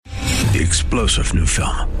the explosive new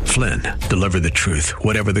film, Flynn, Deliver the Truth,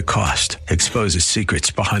 Whatever the Cost, exposes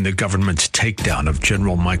secrets behind the government's takedown of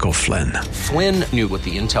General Michael Flynn. Flynn knew what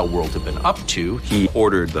the intel world had been up to. He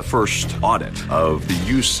ordered the first audit of the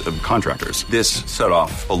use of contractors. This set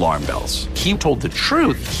off alarm bells. He told the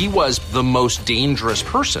truth. He was the most dangerous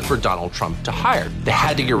person for Donald Trump to hire. They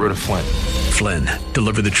had to get rid of Flynn. Flynn,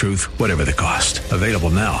 Deliver the Truth, Whatever the Cost. Available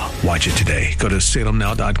now. Watch it today. Go to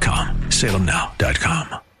salemnow.com.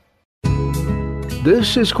 salemnow.com.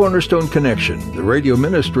 This is Cornerstone Connection, the radio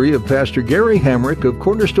ministry of Pastor Gary Hamrick of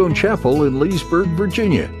Cornerstone Chapel in Leesburg,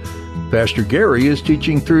 Virginia. Pastor Gary is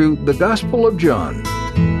teaching through the Gospel of John. Real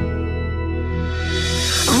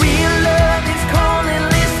love is calling,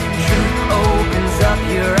 listen, truth opens up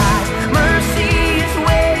your eyes. Mercy is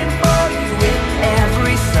waiting for you with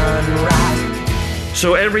every sunrise.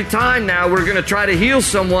 So every time now we're going to try to heal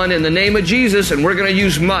someone in the name of Jesus, and we're going to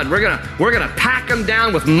use mud. We're going to pack them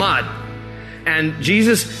down with mud. And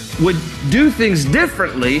Jesus would do things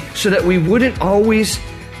differently so that we wouldn't always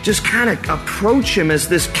just kind of approach him as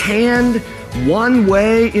this canned, one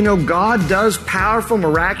way. You know, God does powerful,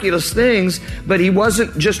 miraculous things, but he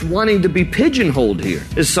wasn't just wanting to be pigeonholed here.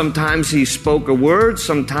 Sometimes he spoke a word,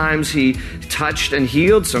 sometimes he touched and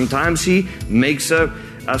healed, sometimes he makes a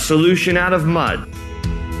solution out of mud.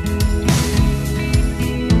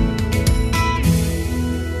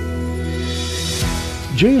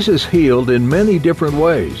 Jesus healed in many different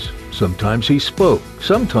ways. Sometimes he spoke,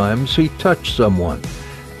 sometimes he touched someone.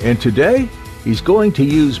 And today, he's going to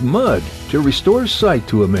use mud to restore sight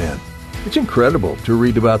to a man. It's incredible to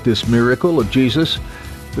read about this miracle of Jesus,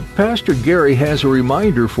 but Pastor Gary has a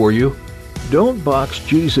reminder for you. Don't box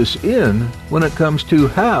Jesus in when it comes to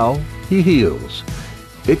how he heals.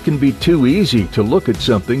 It can be too easy to look at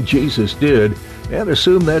something Jesus did and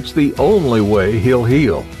assume that's the only way he'll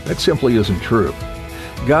heal. That simply isn't true.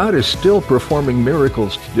 God is still performing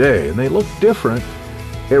miracles today, and they look different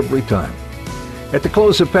every time. At the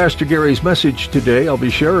close of Pastor Gary's message today, I'll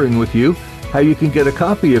be sharing with you how you can get a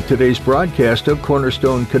copy of today's broadcast of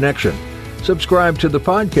Cornerstone Connection. Subscribe to the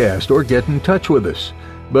podcast or get in touch with us.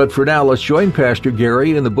 But for now, let's join Pastor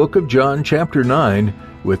Gary in the book of John, chapter 9,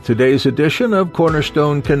 with today's edition of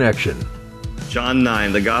Cornerstone Connection. John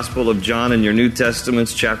 9, the Gospel of John in your New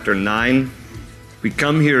Testaments, chapter 9. We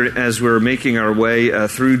come here as we're making our way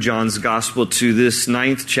through John's Gospel to this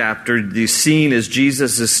 9th chapter. The scene is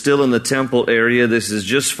Jesus is still in the temple area. This is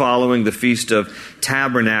just following the Feast of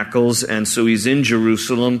Tabernacles, and so he's in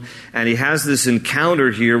Jerusalem, and he has this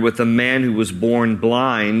encounter here with a man who was born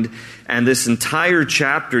blind, and this entire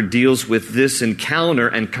chapter deals with this encounter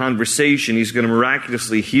and conversation. He's going to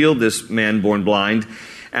miraculously heal this man born blind,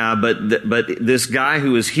 but this guy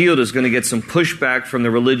who is healed is going to get some pushback from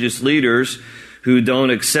the religious leaders who don't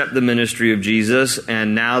accept the ministry of Jesus,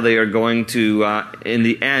 and now they are going to, in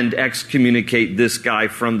the end, excommunicate this guy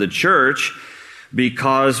from the church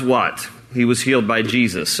because what? He was healed by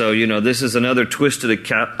Jesus. So, this is another twisted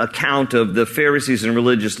account of the Pharisees and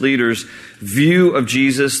religious leaders' view of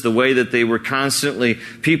Jesus, the way that they were constantly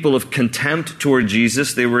people of contempt toward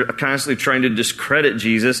Jesus. They were constantly trying to discredit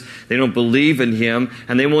Jesus. They don't believe in him,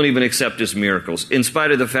 and they won't even accept his miracles, in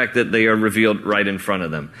spite of the fact that they are revealed right in front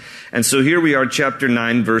of them. And so here we are, chapter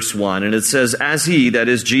 9, verse 1, and it says, "As he," that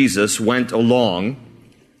is Jesus, "went along,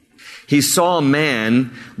 he saw a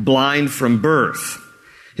man blind from birth.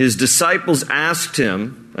 His disciples asked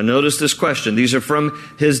him," and notice this question, these are from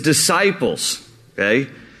his disciples, okay?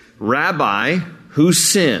 "Rabbi, who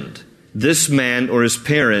sinned, this man or his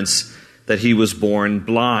parents, that he was born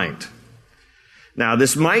blind?" Now,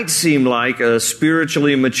 this might seem like a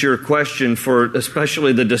spiritually immature question for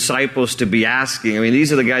especially the disciples to be asking. I mean,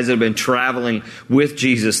 these are the guys that have been traveling with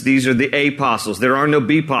Jesus. These are the A-apostles. There are no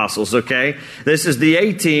B-apostles, okay? This is the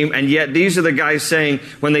A-team, and yet these are the guys saying,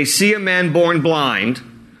 when they see a man born blind,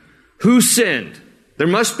 who sinned? There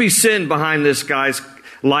must be sin behind this guy's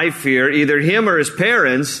life here, either him or his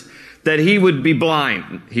parents, that he would be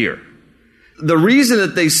blind here. The reason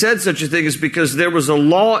that they said such a thing is because there was a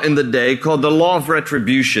law in the day called the law of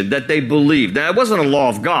retribution that they believed. Now, it wasn't a law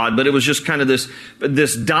of God, but it was just kind of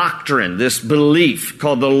this doctrine, this belief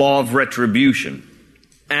called the law of retribution.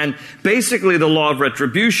 And basically the law of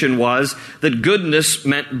retribution was that goodness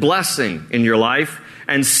meant blessing in your life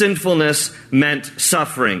and sinfulness meant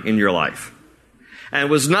suffering in your life. And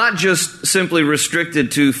it was not just simply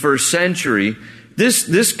restricted to first century.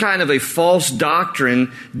 This kind of a false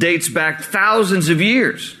doctrine dates back thousands of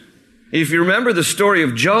years. If you remember the story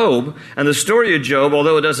of Job, and the story of Job,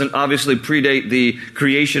 although it doesn't obviously predate the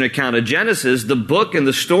creation account of Genesis, the book and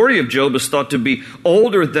the story of Job is thought to be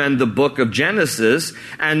older than the book of Genesis.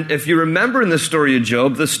 And if you remember in the story of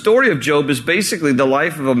Job is basically the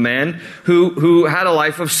life of a man who had a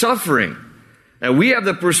life of suffering. And we have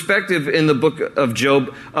the perspective in the book of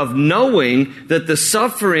Job of knowing that the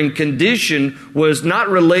suffering condition was not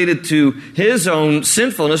related to his own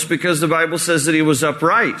sinfulness, because the Bible says that he was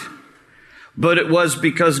upright. But it was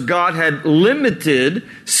because God had limited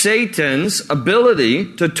Satan's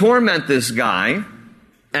ability to torment this guy.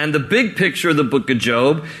 And the big picture of the book of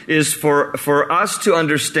Job is for us to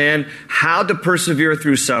understand how to persevere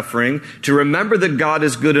through suffering, to remember that God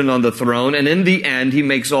is good and on the throne, and in the end, he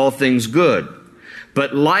makes all things good.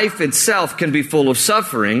 But life itself can be full of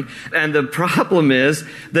suffering, and the problem is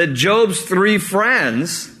that Job's 3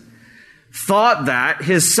 friends thought that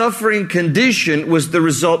his suffering condition was the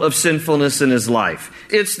result of sinfulness in his life.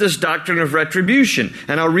 It's this doctrine of retribution.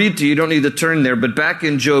 And I'll read to you, you don't need to turn there, but back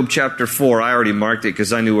in Job chapter 4, I already marked it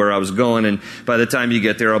because I knew where I was going, and by the time you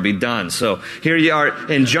get there, I'll be done. So here you are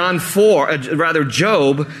in Job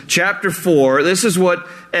chapter 4. This is what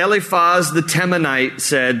Eliphaz the Temanite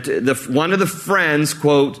said, one of the friends,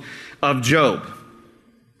 quote, of Job.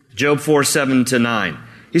 Job 4:7-9.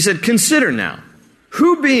 He said, "Consider now,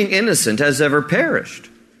 who being innocent has ever perished?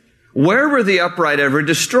 Where were the upright ever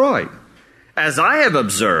destroyed? As I have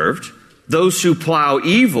observed, those who plow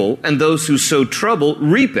evil and those who sow trouble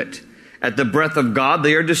reap it. At the breath of God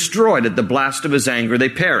they are destroyed. At the blast of his anger they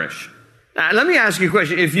perish." Now, let me ask you a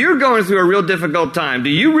question. If you're going through a real difficult time, do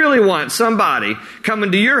you really want somebody coming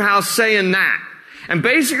to your house saying that? And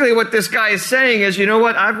basically what this guy is saying is, you know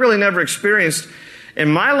what, I've really never experienced in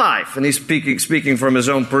my life, and he's speaking from his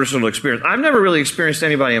own personal experience, I've never really experienced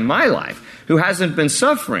anybody in my life who hasn't been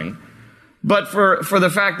suffering, but for the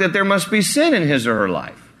fact that there must be sin in his or her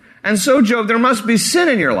life. And so, Job, there must be sin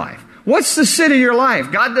in your life. What's the sin in your life?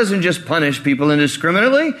 God doesn't just punish people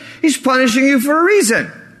indiscriminately. He's punishing you for a reason.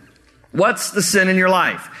 What's the sin in your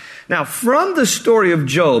life? Now, from the story of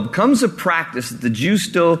Job comes a practice that the Jews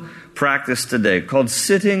still practice today called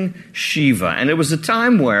sitting Shiva. And it was a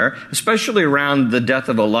time where, especially around the death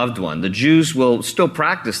of a loved one, the Jews will still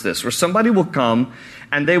practice this, where somebody will come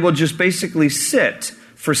and they will just basically sit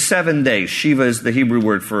for 7 days. Shiva is the Hebrew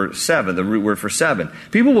word for 7, the root word for 7.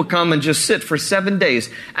 People will come and just sit for 7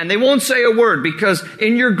 days, and they won't say a word, because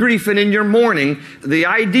in your grief and in your mourning, the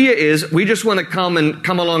idea is we just want to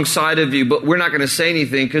come alongside of you, but we're not going to say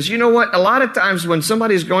anything, because you know what? A lot of times when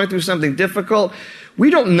somebody's going through something difficult,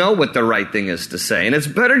 we don't know what the right thing is to say, and it's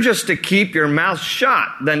better just to keep your mouth shut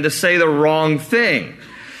than to say the wrong thing.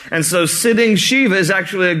 And so sitting Shiva is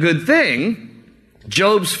actually a good thing.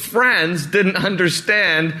 Job's friends didn't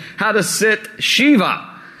understand how to sit Shiva.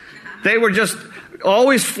 They were just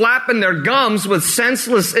always flapping their gums with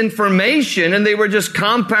senseless information, and they were just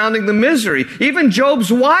compounding the misery. Even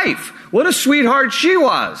Job's wife, what a sweetheart she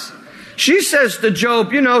was. She says to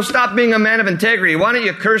Job, stop being a man of integrity. Why don't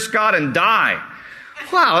you curse God and die?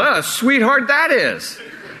 Wow, what a sweetheart that is.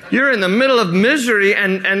 You're in the middle of misery,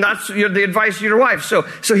 and that's the advice of your wife. So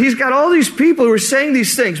he's got all these people who are saying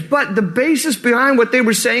these things. But the basis behind what they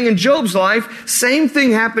were saying in Job's life, same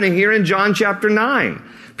thing happening here in John chapter 9.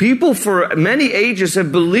 People for many ages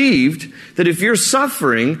have believed that if you're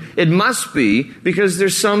suffering, it must be because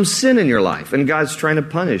there's some sin in your life, and God's trying to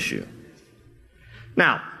punish you.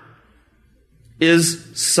 Now, is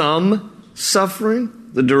some suffering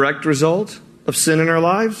the direct result of sin in our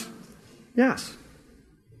lives? Yes.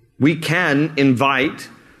 We can invite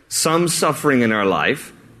some suffering in our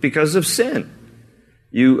life because of sin.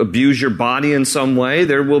 You abuse your body in some way,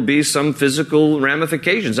 there will be some physical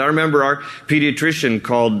ramifications. I remember our pediatrician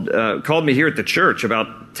called me here at the church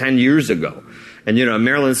about 10 years ago. And,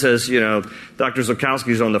 Marilyn says, Dr.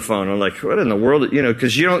 Zukowski's on the phone. I'm like, what in the world?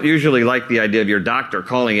 Because you don't usually like the idea of your doctor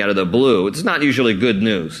calling out of the blue. It's not usually good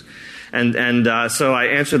news. And so I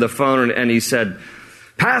answered the phone, and he said,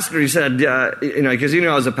 Pastor, he said, because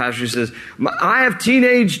I was a pastor, he says, I have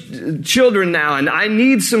teenage children now, and I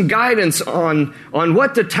need some guidance on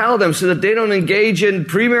what to tell them so that they don't engage in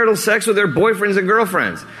premarital sex with their boyfriends and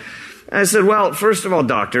girlfriends. And I said, well, first of all,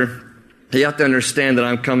 doctor, you have to understand that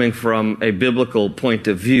I'm coming from a biblical point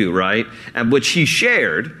of view, right? And which he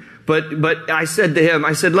shared. But I said to him,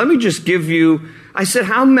 let me just give you,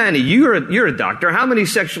 how many, you're a doctor, how many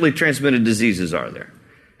sexually transmitted diseases are there?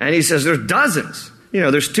 And he says, there's dozens.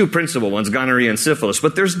 There's 2 principal ones, gonorrhea and syphilis,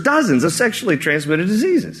 but there's dozens of sexually transmitted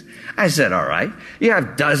diseases. I said, all right, you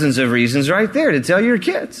have dozens of reasons right there to tell your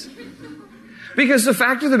kids. Because the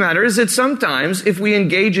fact of the matter is that sometimes if we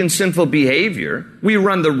engage in sinful behavior, we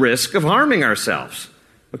run the risk of harming ourselves.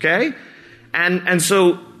 Okay? And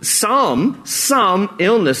so some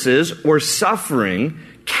illnesses or suffering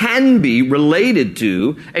can be related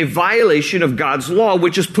to a violation of God's law,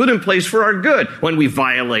 which is put in place for our good. When we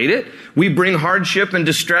violate it, we bring hardship and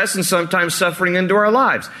distress and sometimes suffering into our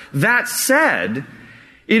lives. That said,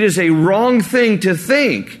 it is a wrong thing to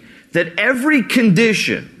think that every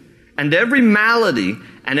condition and every malady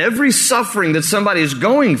and every suffering that somebody is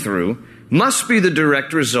going through must be the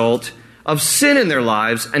direct result of sin in their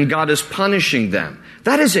lives and God is punishing them.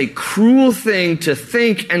 That is a cruel thing to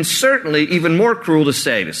think, and certainly even more cruel to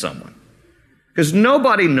say to someone. Because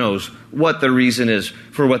nobody knows what the reason is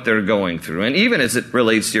for what they're going through. And even as it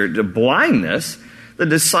relates here to blindness, the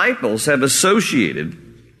disciples have associated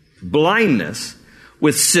blindness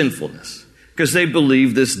with sinfulness because they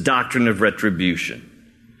believe this doctrine of retribution.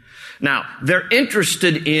 Now, they're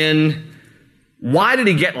interested in, why did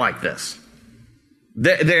he get like this?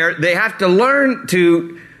 They have to learn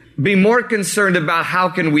to be more concerned about how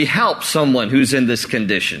can we help someone who's in this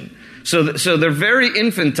condition. So they're very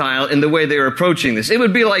infantile in the way they're approaching this. It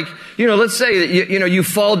would be like, let's say that you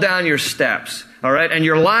fall down your steps, all right, and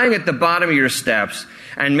you're lying at the bottom of your steps,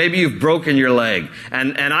 and maybe you've broken your leg,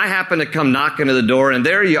 and I happen to come knocking to the door, and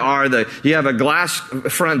there you are, you have a glass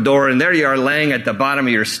front door, and there you are laying at the bottom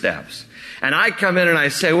of your steps. And I come in and I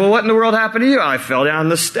say, well, what in the world happened to you? I fell down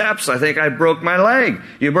the steps. I think I broke my leg.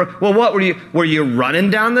 Well, what were you running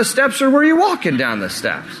down the steps or were you walking down the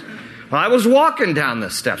steps? Well, I was walking down the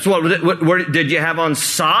steps. Well, did you have on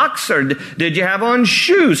socks or did you have on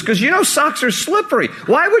shoes? Because socks are slippery.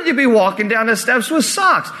 Why would you be walking down the steps with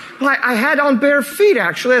socks? Well, I had on bare feet,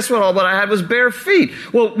 actually. That's what I had was bare feet.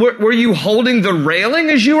 Well, were you holding the railing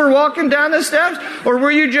as you were walking down the steps? Or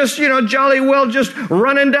were you just, jolly well just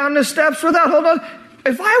running down the steps without holding on?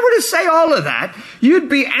 If I were to say all of that, you'd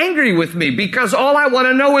be angry with me because all I want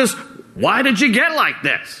to know is, why did you get like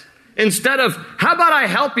this? Instead of, how about I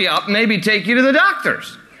help you up, maybe take you to the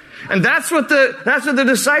doctors? And that's what the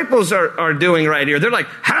disciples are doing right here. They're like,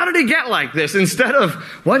 how did he get like this? Instead of,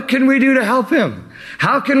 what can we do to help him?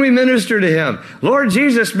 How can we minister to him? Lord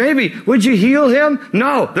Jesus, maybe, would you heal him?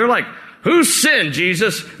 No. They're like, who sinned,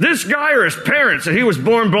 Jesus? This guy or his parents, and he was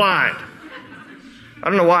born blind? I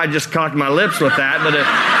don't know why I just cocked my lips with that, but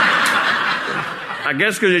I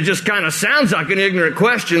guess because it just kind of sounds like an ignorant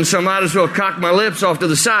question, so I might as well cock my lips off to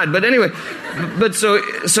the side. But anyway,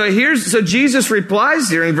 so Jesus replies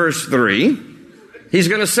here in verse 3. He's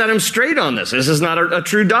going to set him straight on this. This is not a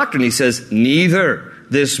true doctrine. He says, neither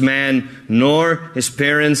this man nor his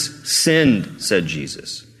parents sinned, said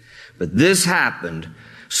Jesus. But this happened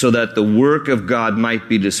so that the work of God might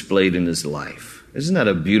be displayed in his life. Isn't that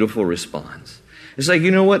a beautiful response? It's like,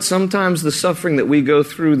 sometimes the suffering that we go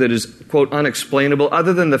through that is, quote, unexplainable,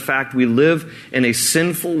 other than the fact we live in a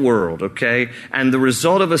sinful world, okay? And the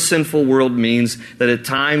result of a sinful world means that at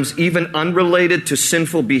times, even unrelated to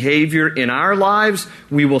sinful behavior in our lives,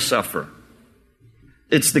 we will suffer.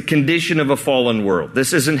 It's the condition of a fallen world.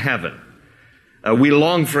 This isn't heaven. We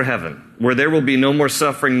long for heaven, where there will be no more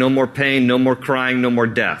suffering, no more pain, no more crying, no more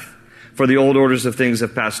death. For the old orders of things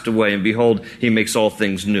have passed away, and behold, he makes all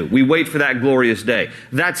things new. We wait for that glorious day.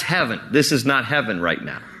 That's heaven. This is not heaven right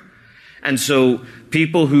now. And so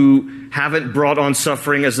people who haven't brought on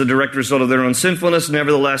suffering as the direct result of their own sinfulness,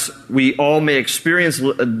 nevertheless, we all may experience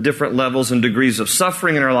different levels and degrees of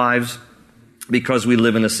suffering in our lives because we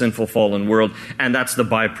live in a sinful, fallen world, and that's the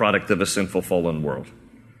byproduct of a sinful, fallen world.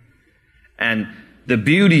 And the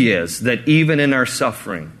beauty is that even in our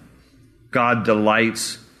suffering, God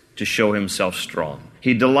delights to show himself strong.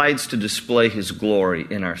 He delights to display his glory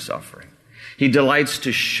in our suffering. He delights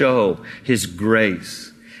to show his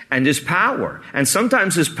grace and his power. And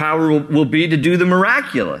sometimes his power will be to do the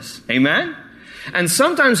miraculous. Amen? And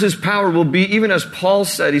sometimes his power will be, even as Paul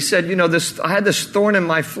said, he said, I had this thorn in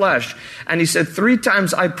my flesh. And he said, 3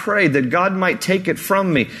 times I prayed that God might take it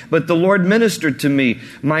from me. But the Lord ministered to me,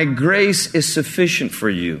 my grace is sufficient for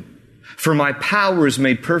you, for my power is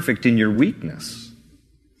made perfect in your weakness.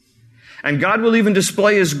 And God will even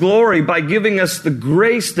display his glory by giving us the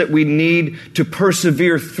grace that we need to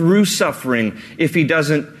persevere through suffering if he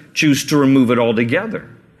doesn't choose to remove it altogether.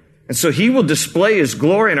 And so he will display his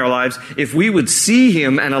glory in our lives if we would see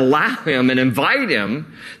him and allow him and invite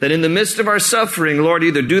him that in the midst of our suffering, Lord,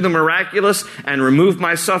 either do the miraculous and remove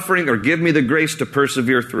my suffering or give me the grace to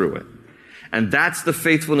persevere through it. And that's the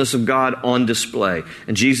faithfulness of God on display.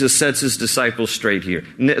 And Jesus sets his disciples straight here.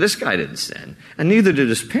 This guy didn't sin, and neither did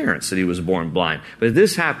his parents that he was born blind. But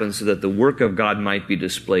this happened so that the work of God might be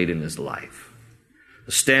displayed in his life.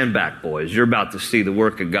 Stand back, boys. You're about to see the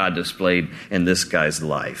work of God displayed in this guy's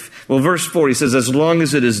life. Well, verse 4, he says, as long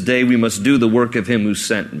as it is day, we must do the work of him who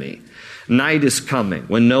sent me. Night is coming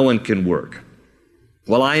when no one can work.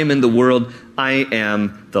 While I am in the world, I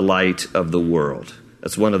am the light of the world.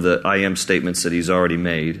 That's one of the I am statements that he's already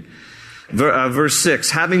made. Verse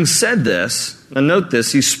 6, having said this, now note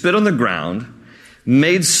this, he spit on the ground,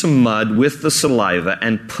 made some mud with the saliva,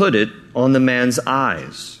 and put it on the man's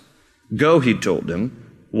eyes. Go, he told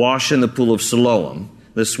him, wash in the pool of Siloam.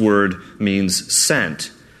 This word means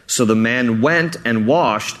sent. So the man went and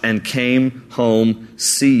washed and came home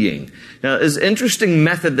seeing. Now, it's an interesting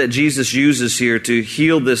method that Jesus uses here to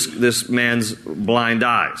heal this man's blind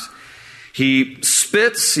eyes. He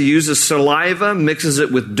spits, he uses saliva, mixes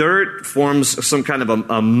it with dirt, forms some kind of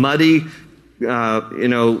a muddy,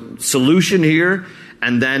 solution here,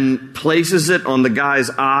 and then places it on the guy's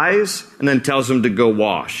eyes, and then tells him to go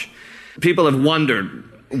wash. People have wondered,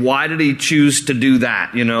 why did he choose to do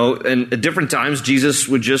that? And at different times, Jesus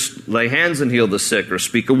would just lay hands and heal the sick or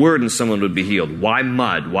speak a word and someone would be healed. Why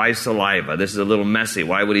mud? Why saliva? This is a little messy.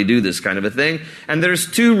 Why would he do this kind of a thing? And there's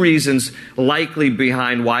two reasons likely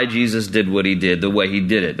behind why Jesus did what he did, the way he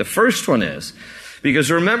did it. The first one is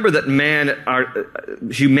because remember that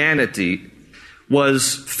humanity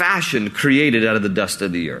was fashioned, created out of the dust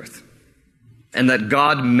of the earth. And that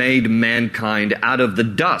God made mankind out of the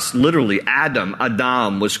dust. Literally,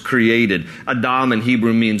 Adam was created. Adam in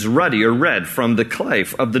Hebrew means ruddy or red, from the clay,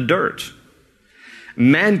 of the dirt.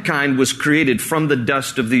 Mankind was created from the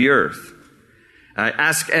dust of the earth.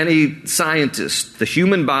 Ask any scientist. The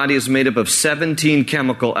human body is made up of 17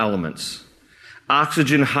 chemical elements.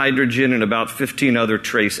 Oxygen, hydrogen, and about 15 other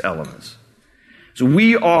trace elements. So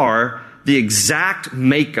we are the exact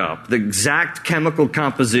makeup, the exact chemical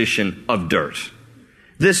composition of dirt.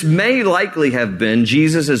 This may likely have been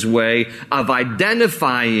Jesus' way of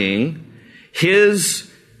identifying his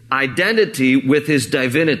identity with his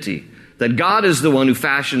divinity. That God is the one who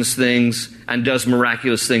fashions things and does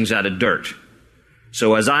miraculous things out of dirt.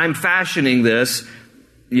 So as I'm fashioning this,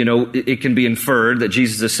 it can be inferred that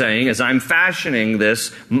Jesus is saying, as I'm fashioning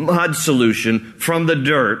this mud solution from the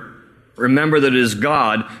dirt, remember that it is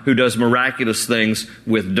God who does miraculous things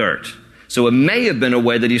with dirt. So it may have been a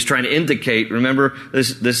way that he's trying to indicate, remember,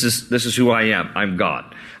 this is who I am. I'm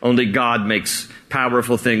God. Only God makes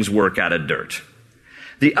powerful things work out of dirt.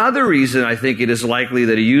 The other reason I think it is likely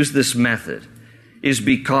that he used this method is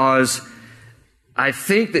because I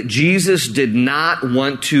think that Jesus did not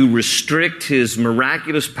want to restrict his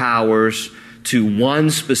miraculous powers to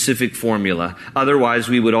one specific formula. Otherwise,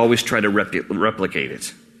 we would always try to replicate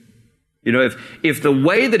it. If the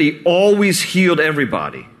way that he always healed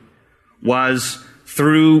everybody was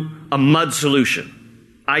through a mud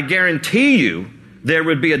solution, I guarantee you there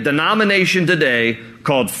would be a denomination today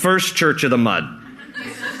called First Church of the Mud.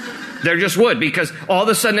 There just would, because all of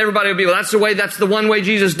a sudden everybody would be, well, that's the one way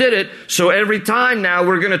Jesus did it. So every time now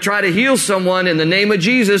we're going to try to heal someone in the name of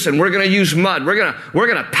Jesus, and we're going to use mud. We're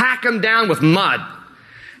going to pack them down with mud.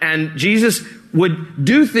 And Jesus would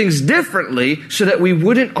do things differently so that we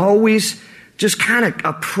wouldn't always just kind of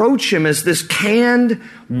approach him as this canned,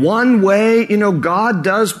 one way. God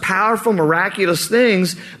does powerful, miraculous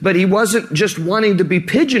things, but he wasn't just wanting to be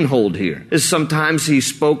pigeonholed here. Sometimes he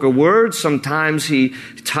spoke a word, sometimes he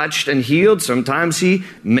touched and healed, sometimes he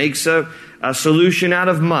makes a solution out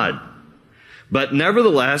of mud. But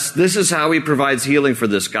nevertheless, this is how he provides healing for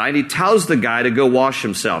this guy. And he tells the guy to go wash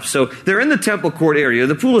himself. So they're in the temple court area.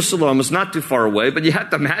 The pool of Siloam is not too far away, but you have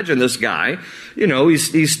to imagine this guy.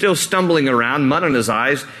 He's still stumbling around, mud in his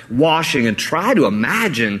eyes, washing. And try to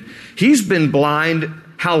imagine, he's been blind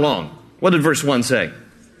how long? What did verse 1 say?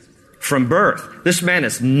 From birth. This man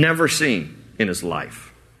has never seen in his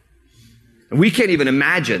life. And we can't even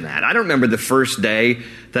imagine that. I don't remember the first day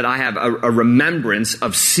that I have a remembrance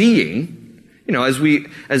of seeing.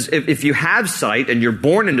 If you have sight and you're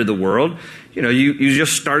born into the world, you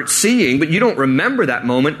just start seeing, but you don't remember that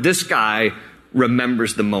moment. This guy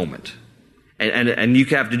remembers the moment. And you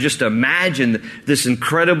have to just imagine this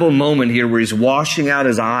incredible moment here where he's washing out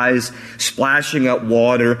his eyes, splashing up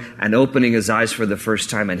water, and opening his eyes for the first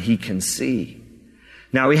time, and he can see.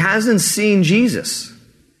 Now, he hasn't seen Jesus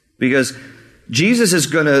because Jesus is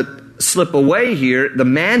going to slip away here. The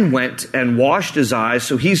man went and washed his eyes,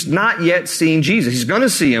 so he's not yet seen Jesus. He's going to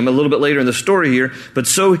see him a little bit later in the story here, but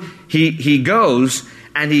so he goes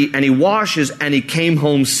and he washes and he came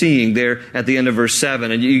home seeing there at the end of verse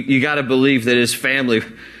 7. And you got to believe that his family,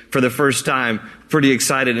 for the first time, pretty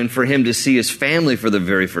excited, and for him to see his family for the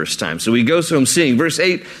very first time. So he goes home seeing. Verse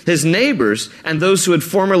 8, his neighbors and those who had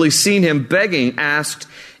formerly seen him begging asked,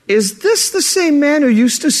 "Is this the same man who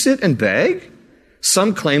used to sit and beg?"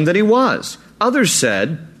 Some claimed that he was. Others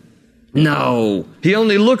said, "No, he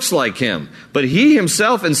only looks like him." But he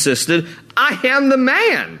himself insisted, "I am the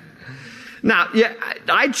man." Now, yeah,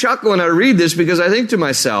 I chuckle when I read this because I think to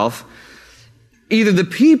myself, either the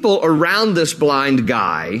people around this blind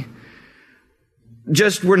guy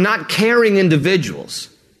just were not caring individuals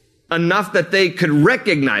enough that they could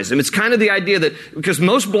recognize him. It's kind of the idea that, because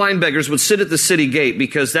most blind beggars would sit at the city gate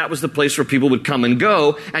because that was the place where people would come and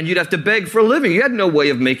go, and you'd have to beg for a living. You had no way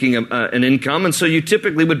of making an income, and so you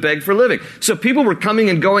typically would beg for a living. So people were coming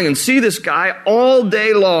and going and see this guy all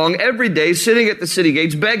day long, every day, sitting at the city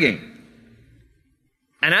gates begging.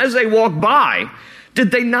 And as they walked by,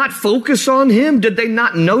 did they not focus on him? Did they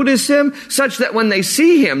not notice him? Such that when they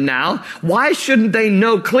see him now, why shouldn't they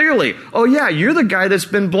know clearly, oh yeah, you're the guy that's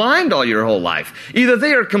been blind all your whole life. Either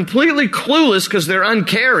they are completely clueless because they're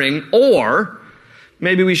uncaring, or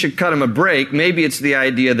maybe we should cut him a break. Maybe it's the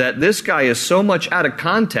idea that this guy is so much out of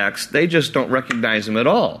context, they just don't recognize him at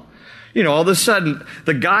all. You know, all of a sudden,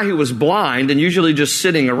 the guy who was blind and usually just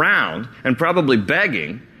sitting around and probably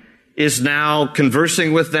begging is now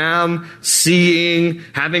conversing with them, seeing,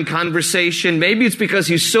 having conversation. Maybe it's because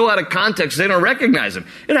he's so out of context they don't recognize him.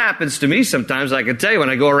 It happens to me sometimes. I can tell you, when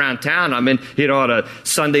I go around town, I'm in, on a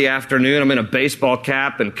Sunday afternoon, I'm in a baseball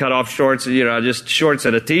cap and cut off shorts, just shorts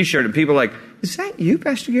and a t-shirt, and people are like, "Is that you,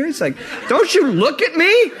 Pastor Gary?" It's like, don't you look at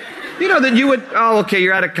me? That you would, oh, okay,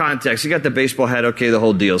 you're out of context. You got the baseball hat, okay, the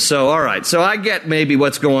whole deal. So, all right. So I get maybe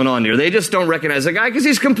what's going on here. They just don't recognize the guy because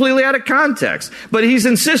he's completely out of context. But he's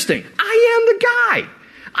insisting, I am the guy.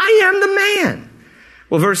 I am the man.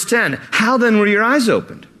 Well, verse 10, how then were your eyes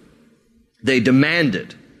opened? They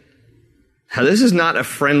demanded. Now, this is not a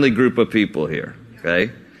friendly group of people here,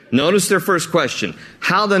 okay? Notice their first question.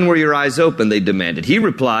 How then were your eyes open? They demanded. He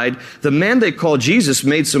replied, the man they call Jesus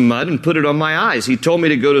made some mud and put it on my eyes. He told me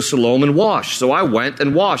to go to Siloam and wash. So I went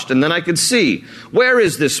and washed, and then I could see. Where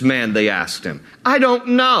is this man? They asked him. I don't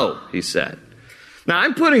know, he said. Now,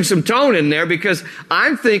 I'm putting some tone in there because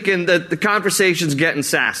I'm thinking that the conversation's getting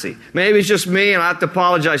sassy. Maybe it's just me, and I have to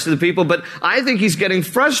apologize to the people, but I think he's getting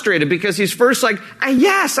frustrated because he's first like,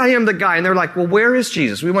 yes, I am the guy. And they're like, well, where is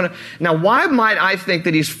Jesus? Now, why might I think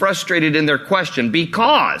that he's frustrated in their question?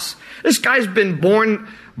 Because this guy's been born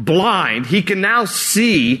blind. He can now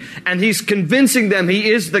see, and he's convincing them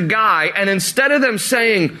he is the guy. And instead of them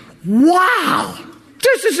saying, wow,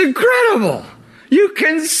 this is incredible, you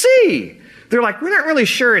can see, they're like, we're not really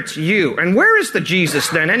sure it's you. And where is the Jesus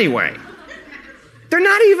then anyway? They're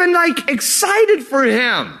not even excited for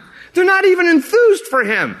him. They're not even enthused for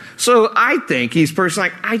him. So I think he's personally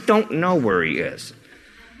like, I don't know where he is.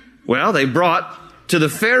 Well, they brought to the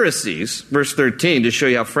Pharisees, verse 13, to show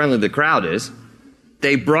you how friendly the crowd is.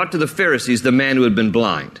 They brought to the Pharisees the man who had been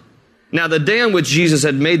blind. Now, the day on which Jesus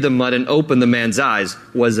had made the mud and opened the man's eyes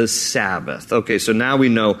was a Sabbath. Okay, so now we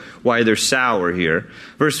know why they're sour here.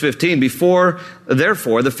 Verse 15,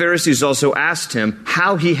 therefore, the Pharisees also asked him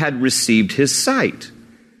how he had received his sight.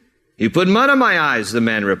 You put mud on my eyes, the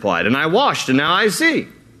man replied, and I washed, and now I see.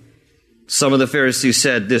 Some of the Pharisees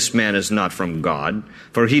said, this man is not from God,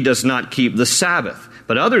 for he does not keep the Sabbath.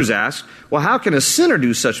 But others asked, well, how can a sinner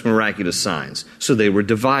do such miraculous signs? So they were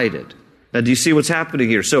divided. Now, do you see what's happening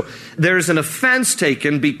here? So there's an offense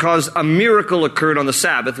taken because a miracle occurred on the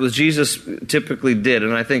Sabbath, which Jesus typically did.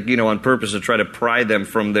 And I think, on purpose to try to pry them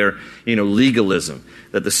from their, legalism,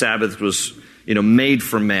 that the Sabbath was, made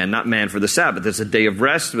for man, not man for the Sabbath. It's a day of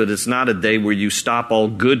rest, but it's not a day where you stop all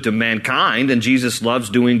good to mankind. And Jesus loves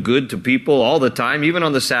doing good to people all the time, even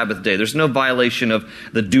on the Sabbath day. There's no violation of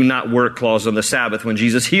the do not work clause on the Sabbath when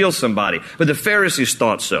Jesus heals somebody. But the Pharisees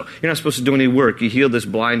thought so. You're not supposed to do any work. You healed this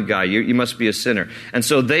blind guy. You must be a sinner. And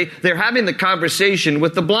so they're having the conversation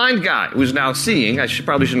with the blind guy who's now seeing.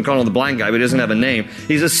 Probably shouldn't call him the blind guy, but he doesn't have a name.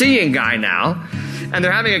 He's a seeing guy now. And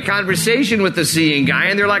they're having a conversation with the seeing guy,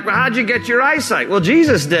 and they're like, well, how'd you get your eyesight? Well,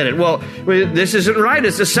 Jesus did it. Well, this isn't right.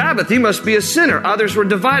 It's a Sabbath. He must be a sinner. Others were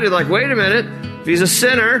divided, like, wait a minute. If he's a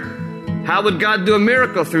sinner, how would God do a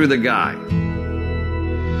miracle through the guy? Open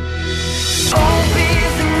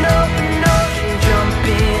ocean, jump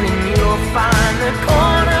in and you'll find the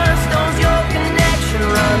cornerstone's your connection.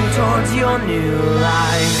 Run towards your new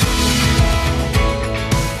life.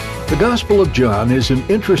 The Gospel of John is an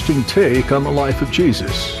interesting take on the life of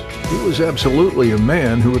Jesus. He was absolutely a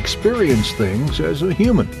man who experienced things as a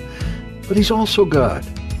human, but he's also God.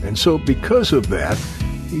 And so because of that,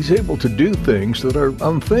 he's able to do things that are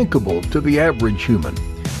unthinkable to the average human.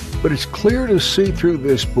 But it's clear to see through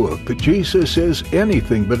this book that Jesus is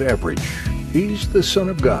anything but average. He's the Son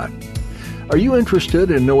of God. Are you interested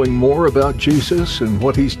in knowing more about Jesus and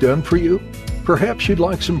what He's done for you? Perhaps you'd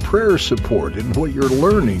like some prayer support in what you're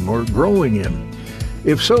learning or growing in.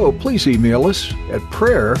 If so, please email us at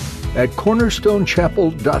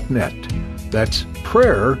prayer@cornerstonechapel.net. That's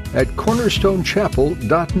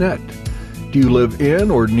prayer@cornerstonechapel.net. Do you live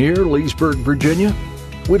in or near Leesburg, Virginia?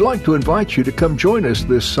 We'd like to invite you to come join us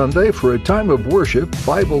this Sunday for a time of worship,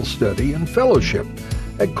 Bible study, and fellowship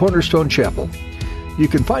at Cornerstone Chapel. You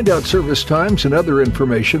can find out service times and other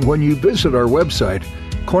information when you visit our website,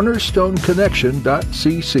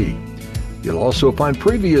 cornerstoneconnection.cc. You'll also find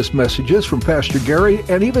previous messages from Pastor Gary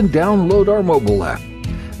and even download our mobile app.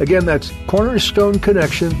 Again, that's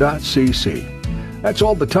cornerstoneconnection.cc. That's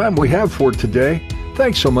all the time we have for today.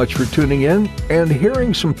 Thanks so much for tuning in and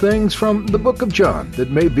hearing some things from the book of John that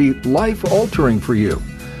may be life-altering for you.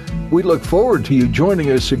 We look forward to you joining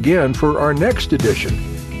us again for our next edition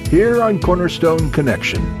here on Cornerstone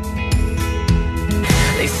Connection.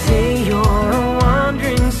 They say you're a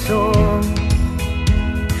wandering soul,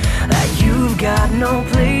 that you've got no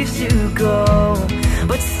place to go,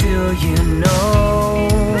 but still you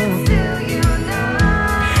know